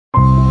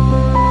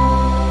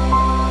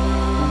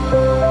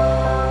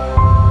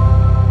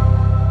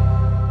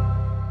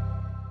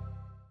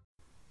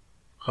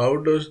How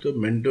does the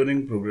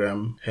mentoring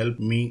program help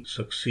me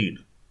succeed?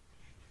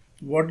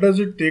 What does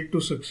it take to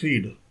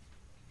succeed?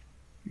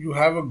 You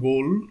have a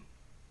goal,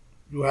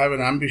 you have an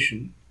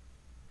ambition,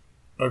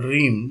 a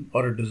dream,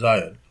 or a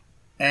desire,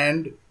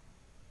 and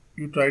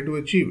you try to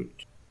achieve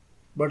it.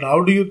 But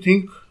how do you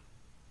think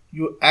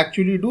you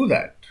actually do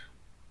that?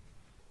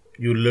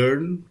 You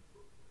learn,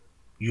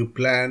 you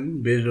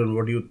plan based on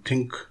what you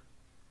think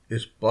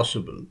is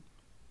possible,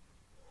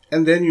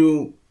 and then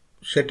you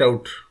set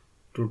out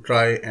to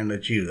try and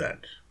achieve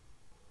that.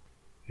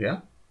 Yeah?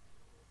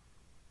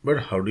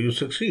 But how do you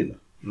succeed?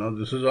 Now,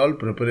 this is all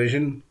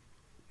preparation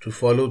to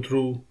follow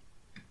through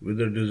with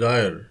a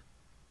desire,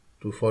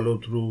 to follow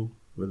through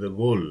with a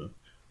goal.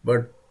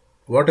 But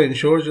what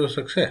ensures your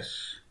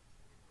success?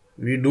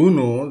 We do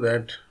know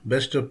that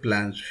best of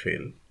plans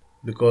fail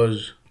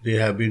because they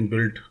have been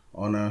built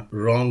on a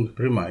wrong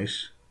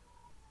premise.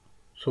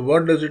 So,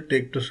 what does it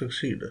take to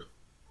succeed?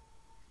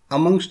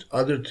 Amongst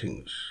other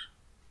things,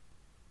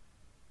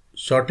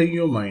 sorting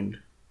your mind,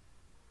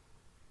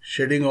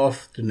 shedding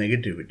off the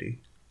negativity,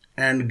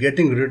 and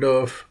getting rid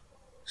of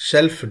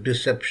self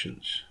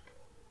deceptions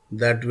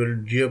that will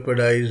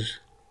jeopardize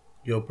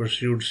your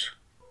pursuits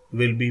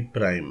will be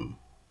prime.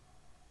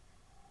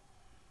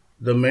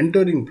 The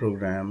mentoring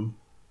program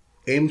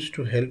aims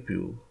to help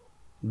you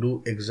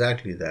do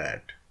exactly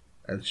that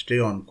and stay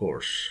on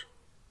course.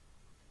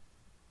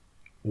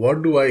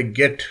 What do I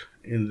get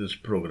in this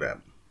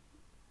program?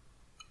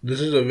 This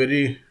is a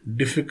very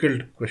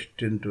difficult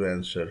question to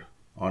answer,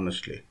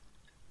 honestly,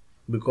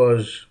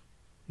 because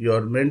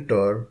your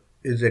mentor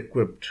is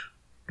equipped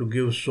to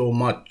give so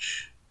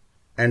much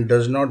and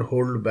does not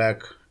hold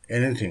back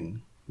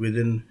anything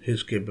within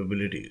his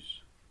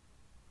capabilities.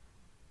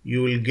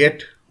 You will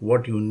get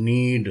what you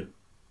need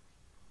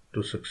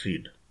to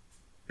succeed,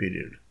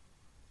 period.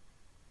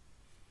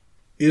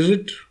 Is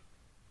it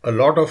a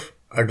lot of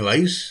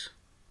advice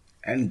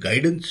and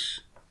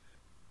guidance?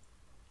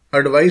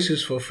 Advice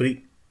is for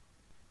free.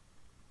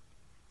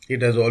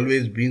 It has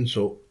always been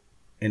so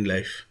in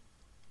life.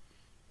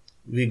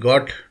 We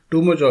got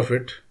too much of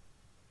it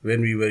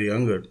when we were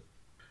younger.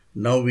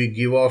 Now we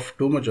give off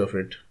too much of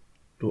it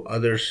to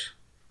others.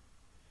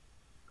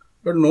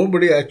 But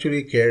nobody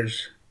actually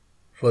cares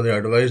for the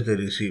advice they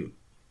receive,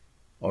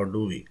 or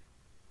do we?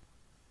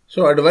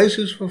 So, advice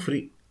is for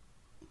free.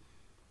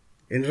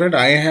 In fact,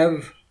 I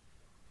have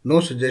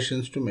no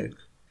suggestions to make,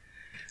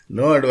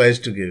 no advice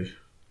to give,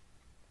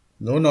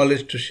 no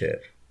knowledge to share.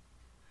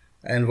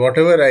 And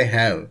whatever I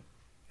have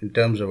in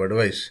terms of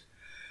advice,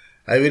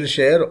 I will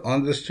share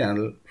on this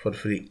channel for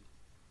free.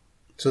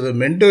 So the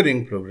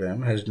mentoring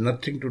program has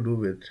nothing to do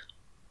with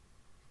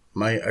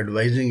my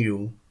advising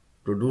you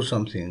to do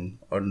something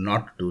or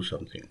not do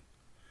something.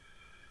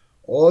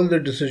 All the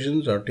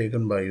decisions are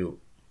taken by you.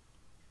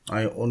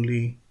 I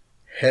only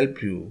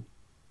help you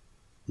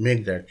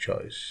make that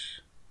choice.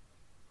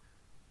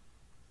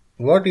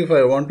 What if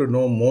I want to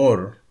know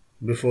more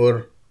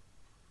before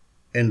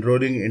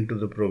enrolling into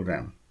the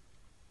program?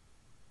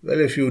 Well,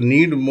 if you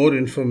need more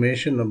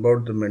information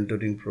about the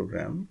mentoring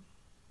program,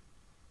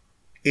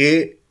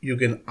 you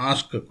can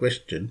ask a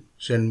question,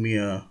 send me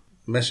a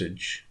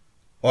message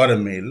or a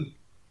mail,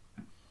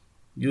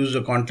 use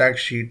the contact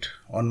sheet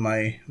on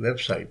my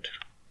website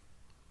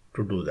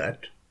to do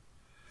that.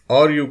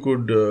 Or you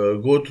could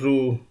go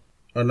through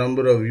a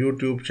number of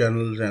YouTube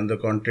channels and the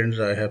contents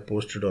I have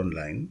posted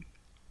online.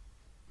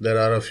 There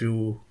are a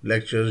few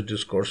lectures,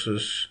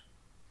 discourses,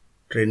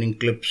 training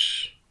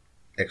clips,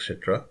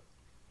 etc.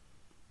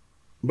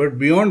 But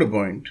beyond a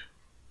point,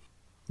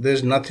 there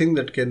is nothing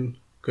that can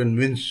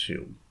convince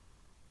you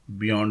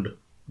beyond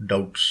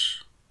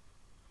doubts.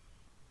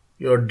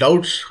 Your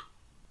doubts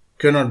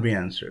cannot be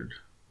answered.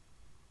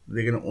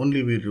 They can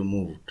only be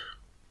removed.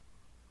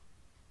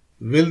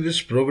 Will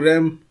this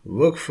program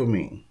work for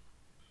me?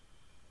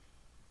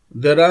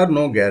 There are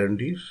no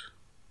guarantees,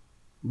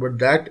 but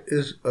that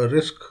is a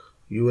risk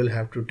you will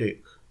have to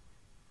take.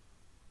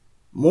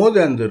 More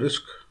than the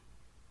risk,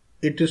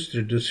 it is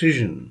the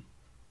decision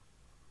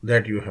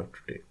that you have to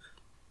take.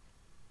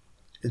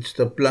 It's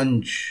the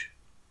plunge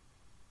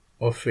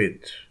of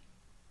faith.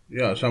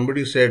 Yeah,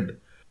 somebody said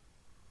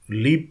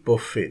leap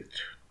of faith.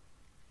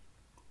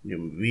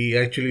 We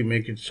actually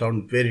make it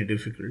sound very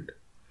difficult.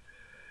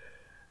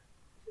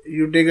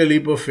 You take a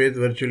leap of faith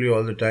virtually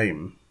all the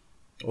time.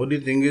 Only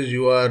thing is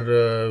you are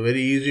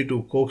very easy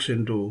to coax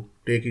into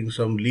taking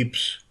some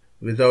leaps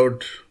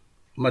without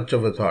much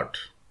of a thought.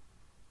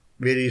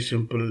 Very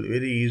simple,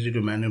 very easy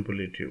to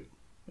manipulate you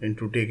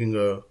into taking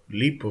a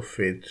leap of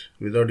faith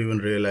without even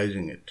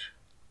realizing it.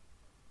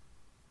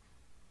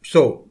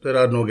 So, there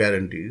are no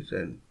guarantees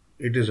and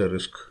it is a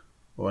risk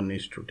one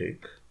needs to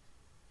take.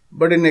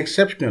 But in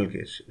exceptional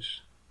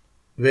cases,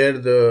 where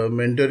the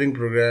mentoring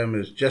program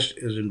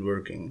isn't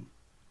working,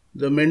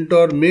 the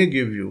mentor may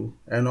give you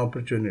an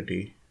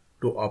opportunity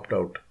to opt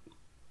out.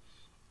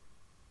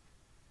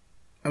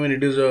 I mean,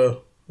 it is a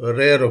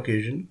rare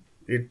occasion.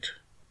 It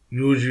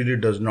usually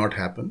does not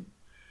happen.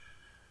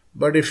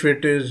 But if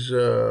it is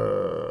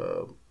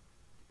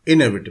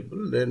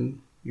inevitable,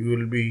 then you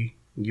will be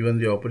given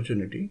the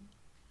opportunity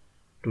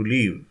to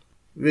leave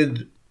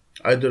with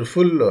either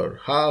full or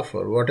half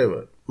or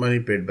whatever money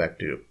paid back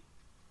to you.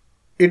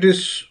 It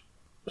is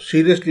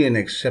seriously an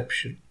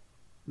exception,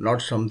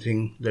 not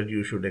something that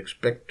you should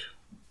expect,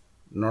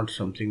 not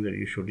something that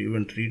you should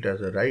even treat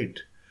as a right,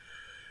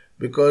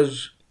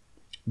 because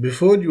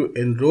before you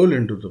enroll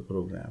into the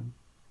program,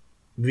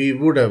 we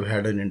would have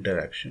had an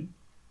interaction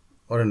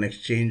or an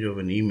exchange of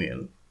an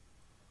email.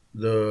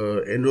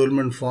 The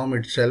enrollment form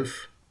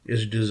itself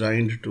is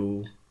designed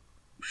to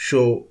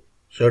show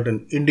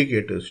certain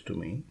indicators to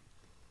me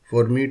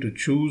for me to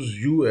choose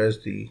you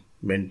as the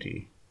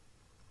mentee.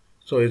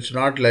 So it's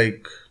not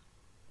like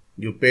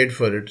you paid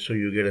for it so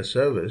you get a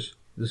service.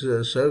 This is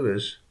a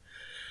service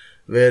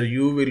where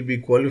you will be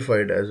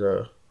qualified as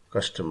a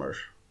customer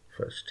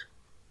first.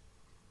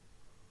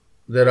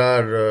 There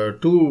are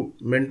two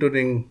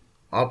mentoring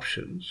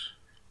options.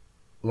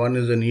 One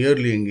is an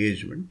yearly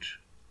engagement,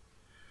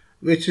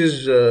 which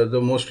is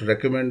the most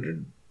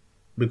recommended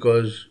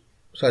because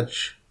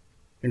such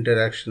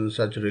interactions,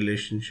 such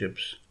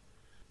relationships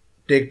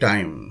take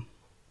time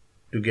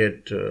to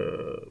get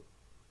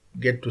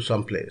to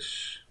some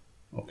place.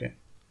 Okay,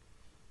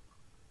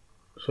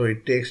 so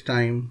it takes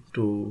time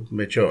to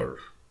mature.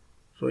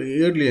 So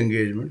yearly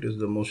engagement is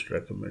the most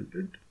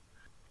recommended,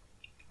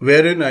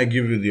 wherein I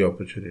give you the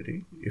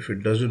opportunity. If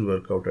it doesn't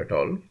work out at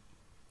all,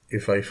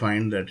 if I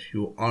find that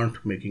you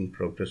aren't making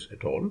progress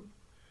at all,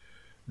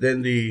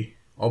 then the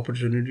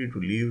opportunity to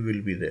leave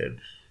will be there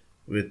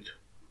with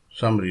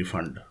some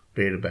refund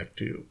paid back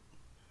to you.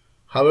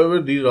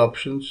 However, these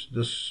options,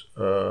 this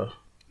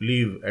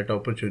leave at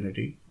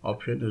opportunity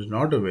option is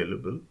not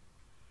available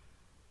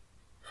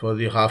for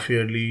the half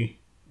yearly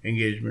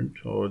engagement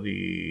or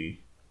the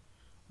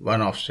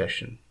one off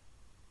session.